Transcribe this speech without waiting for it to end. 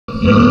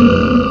Your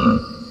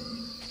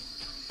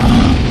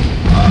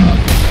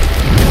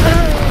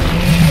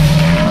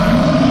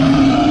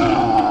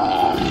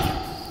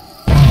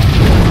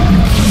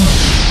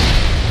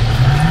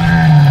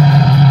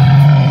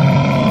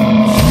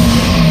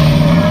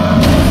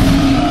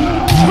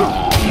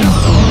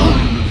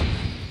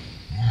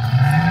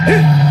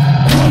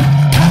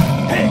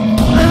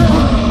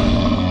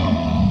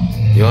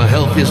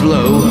health is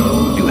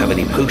low. Do you have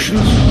any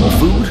potions or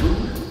food?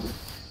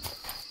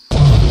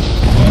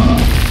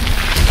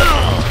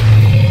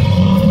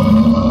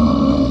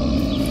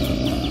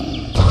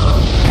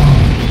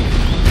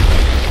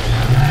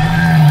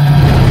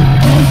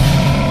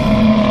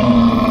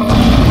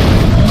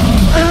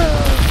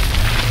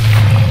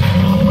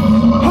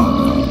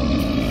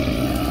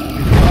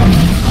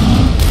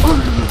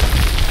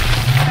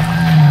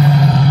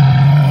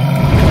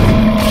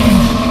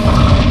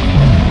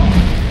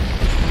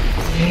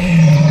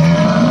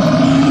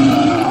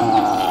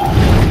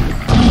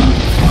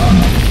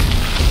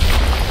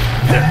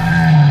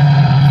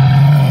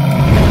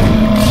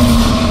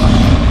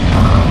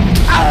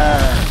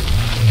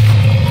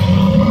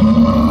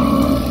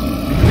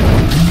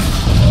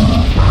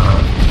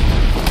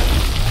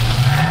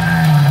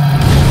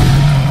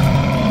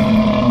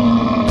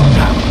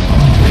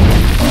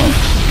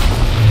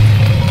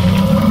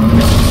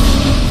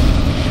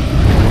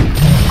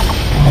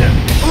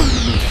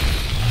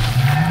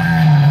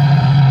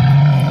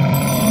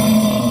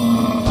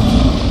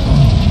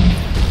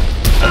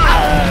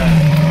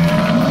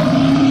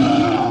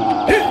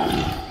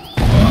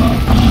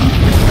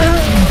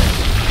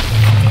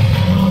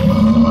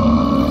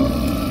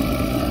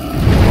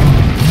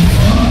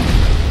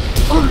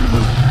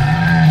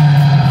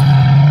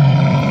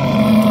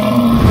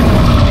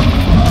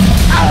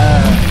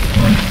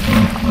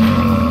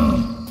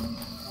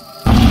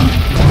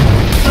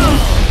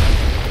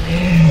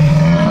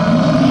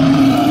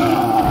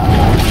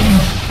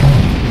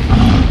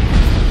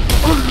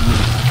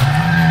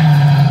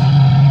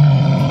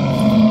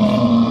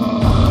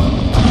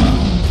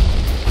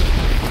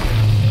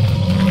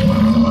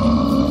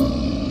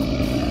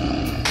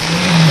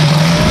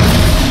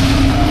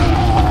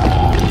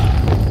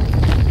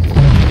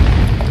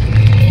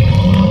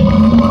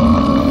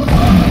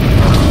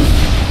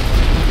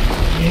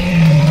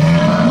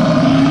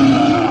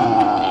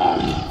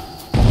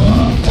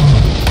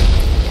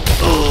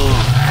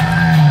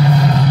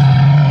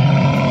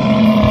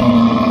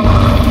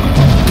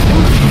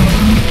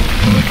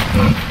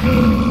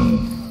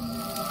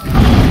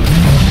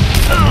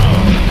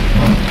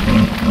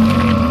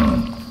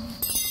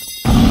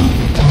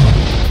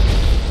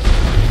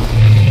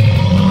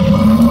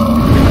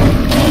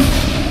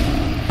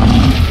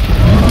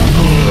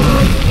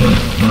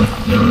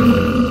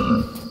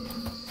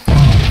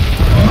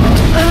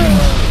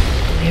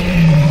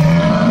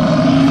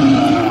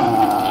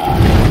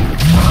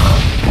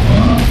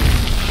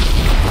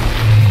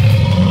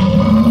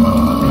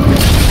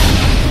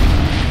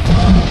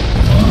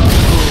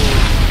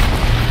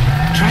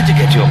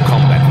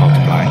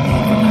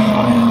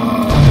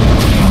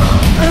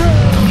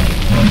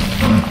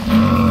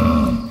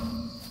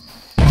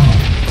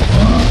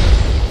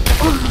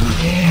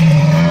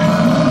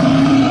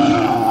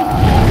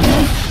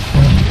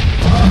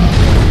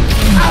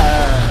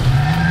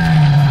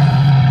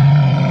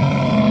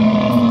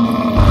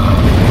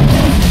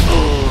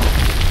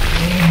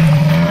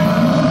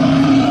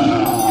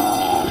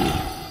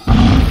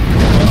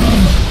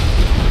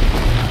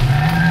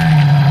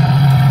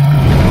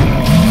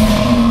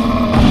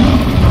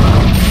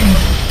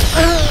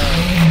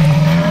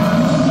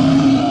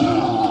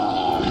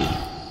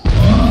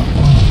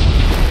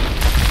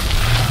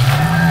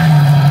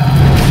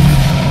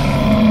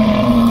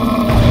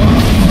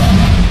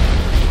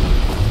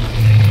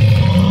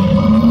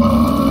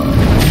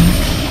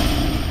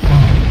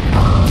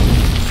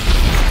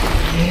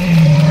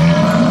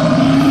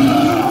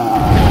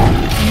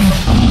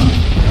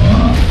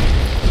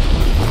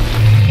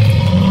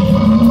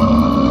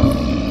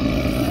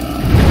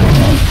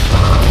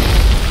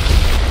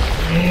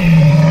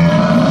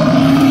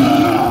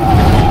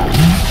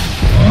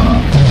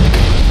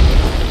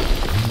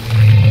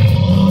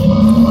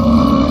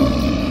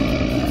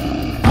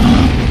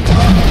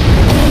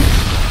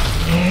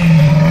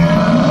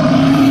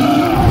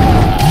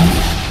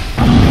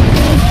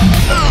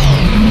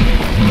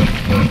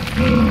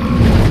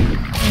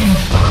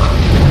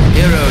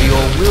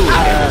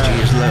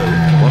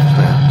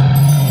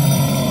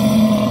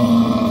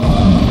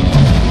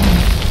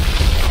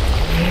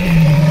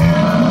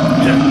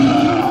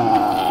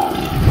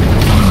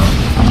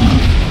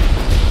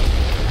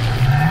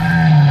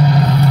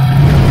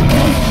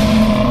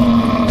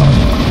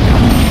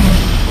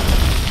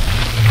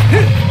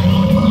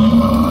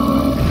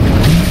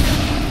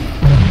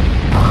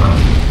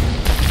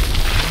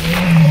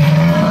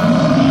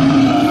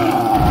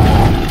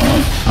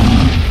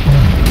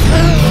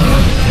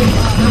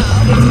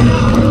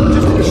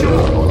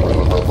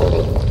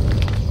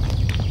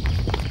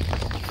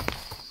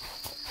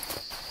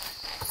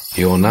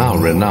 You're now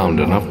renowned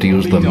enough to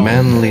use the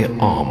manly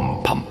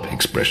arm pump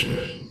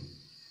expression.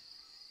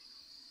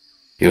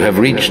 You have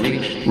reached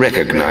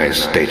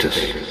recognized status.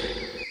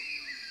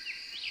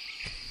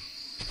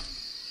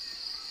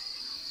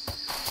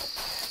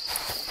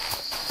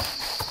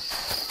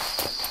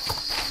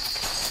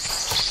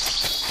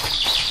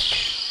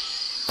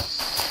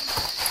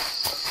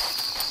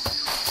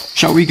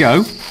 Shall we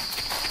go?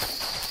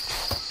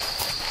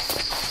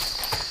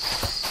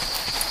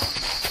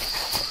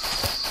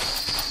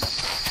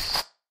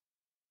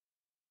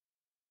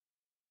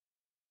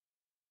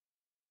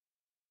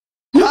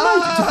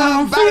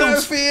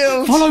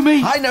 Battlefield! Follow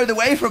me! I know the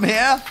way from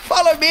here!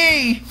 Follow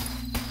me!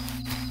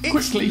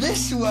 Quickly!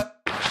 It's this way!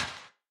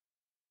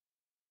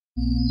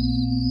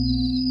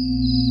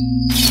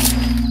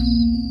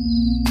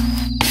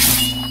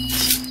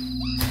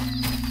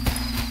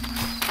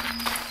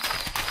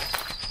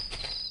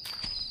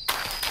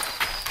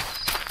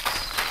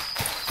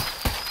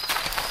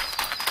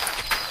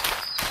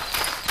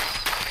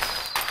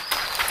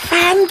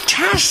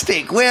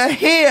 Fantastic! We're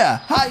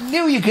here! I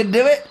knew you could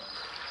do it!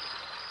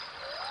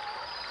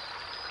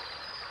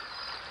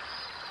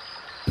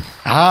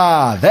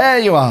 Ah, there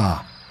you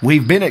are.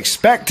 We've been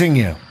expecting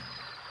you.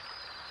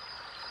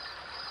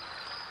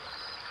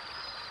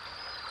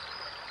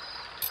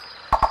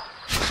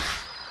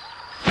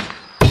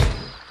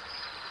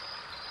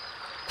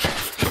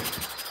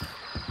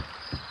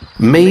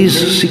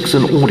 Maze seeks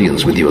an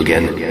audience with you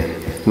again.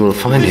 You will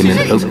find him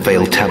in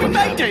Oakvale Tavern.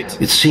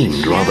 It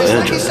seemed rather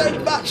Thank you urgent. so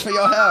much for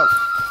your help!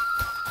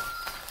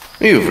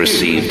 You've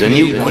received a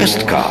new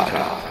quest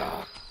card.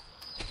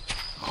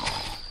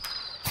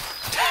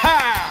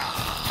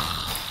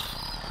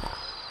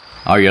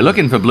 Are you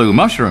looking for blue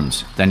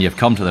mushrooms? Then you've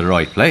come to the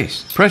right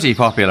place. Pretty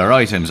popular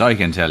items, I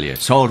can tell you.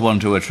 Sold one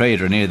to a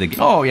trader near the...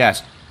 Oh,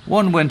 yes.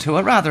 One went to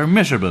a rather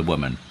miserable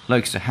woman.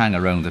 Likes to hang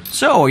around the...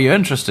 So, are you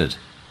interested?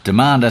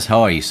 Demand is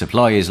high,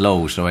 supply is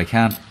low, so I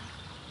can't...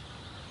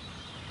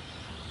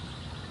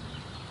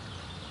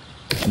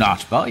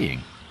 Not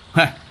buying?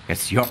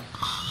 It's your...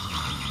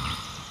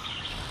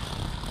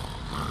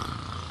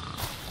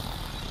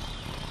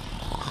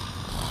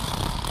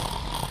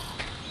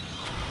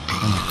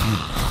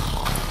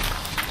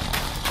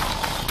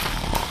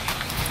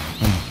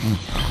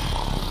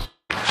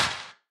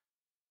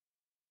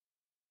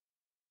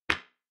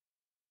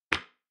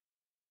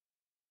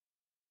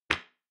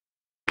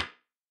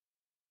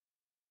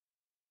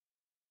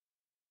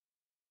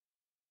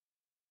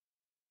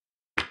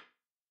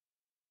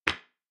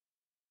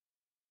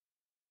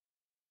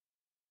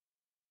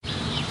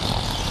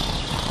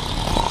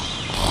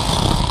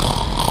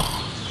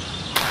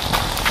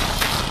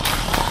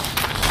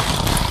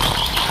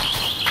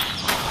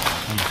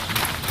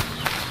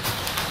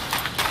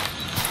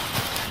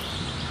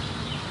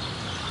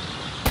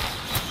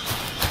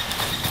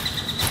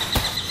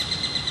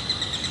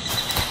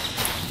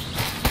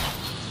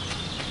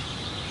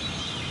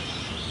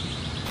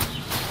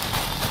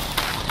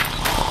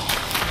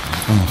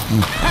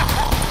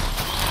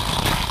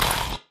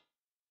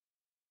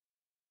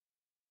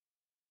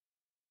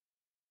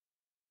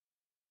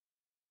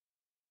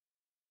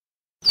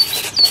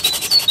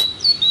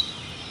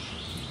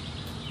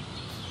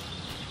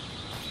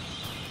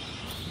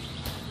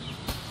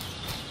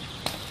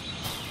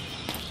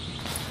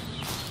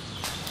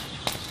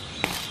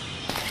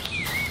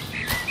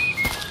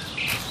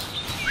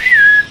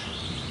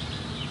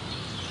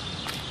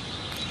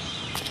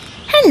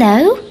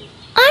 Hello,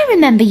 I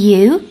remember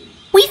you.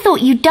 We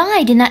thought you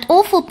died in that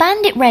awful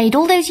bandit raid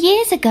all those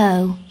years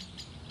ago.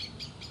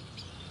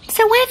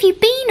 So where have you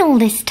been all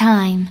this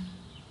time?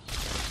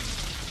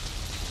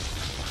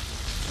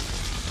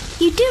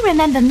 You do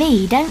remember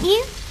me, don't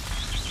you?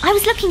 I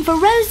was looking for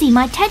Rosie,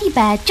 my teddy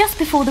bear, just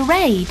before the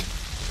raid.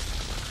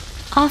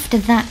 After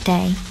that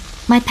day,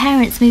 my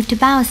parents moved to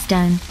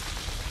Bowerstone,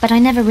 but I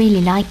never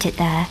really liked it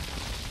there.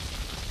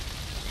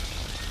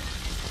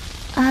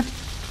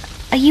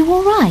 Are you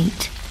all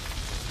right?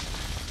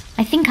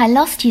 I think I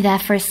lost you there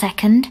for a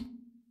second.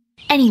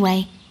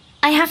 Anyway,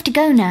 I have to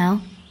go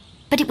now,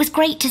 but it was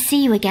great to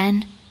see you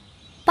again.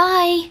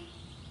 Bye.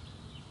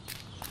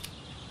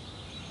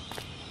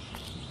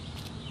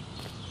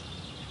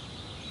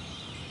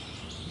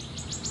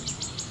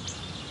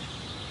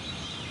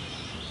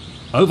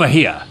 Over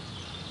here.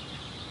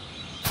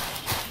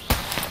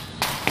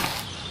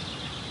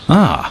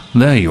 Ah,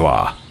 there you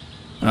are.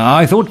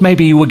 I thought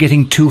maybe you were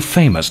getting too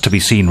famous to be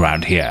seen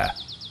round here.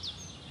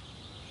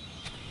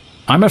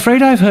 I'm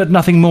afraid I've heard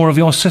nothing more of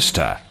your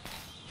sister,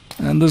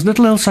 and there's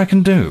little else I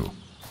can do.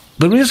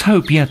 There is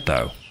hope yet,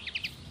 though.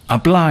 A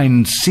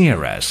blind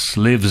seeress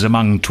lives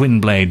among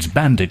Twinblade's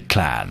bandit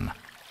clan.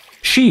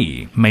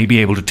 She may be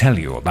able to tell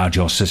you about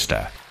your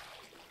sister.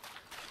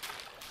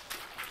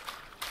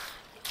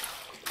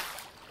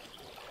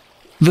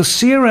 The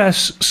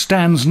seeress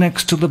stands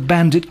next to the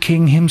bandit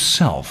king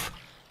himself,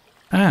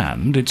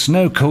 and it's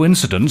no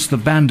coincidence the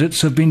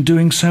bandits have been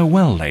doing so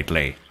well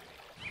lately.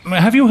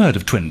 Have you heard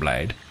of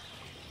Twinblade?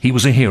 He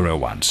was a hero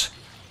once.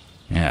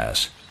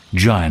 Yes,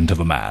 giant of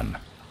a man.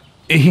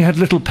 He had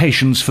little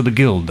patience for the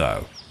guild,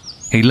 though.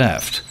 He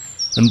left,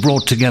 and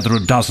brought together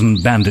a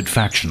dozen bandit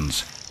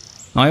factions.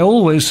 I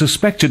always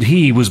suspected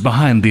he was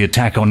behind the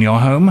attack on your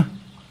home.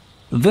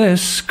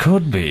 This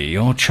could be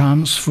your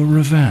chance for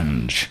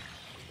revenge.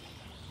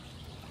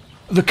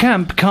 The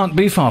camp can't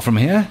be far from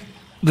here.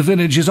 The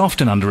village is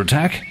often under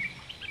attack.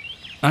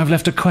 I've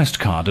left a quest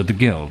card at the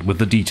guild with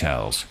the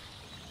details.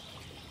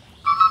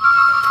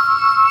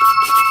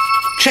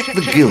 Check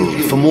the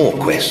guild for more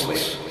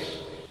quests.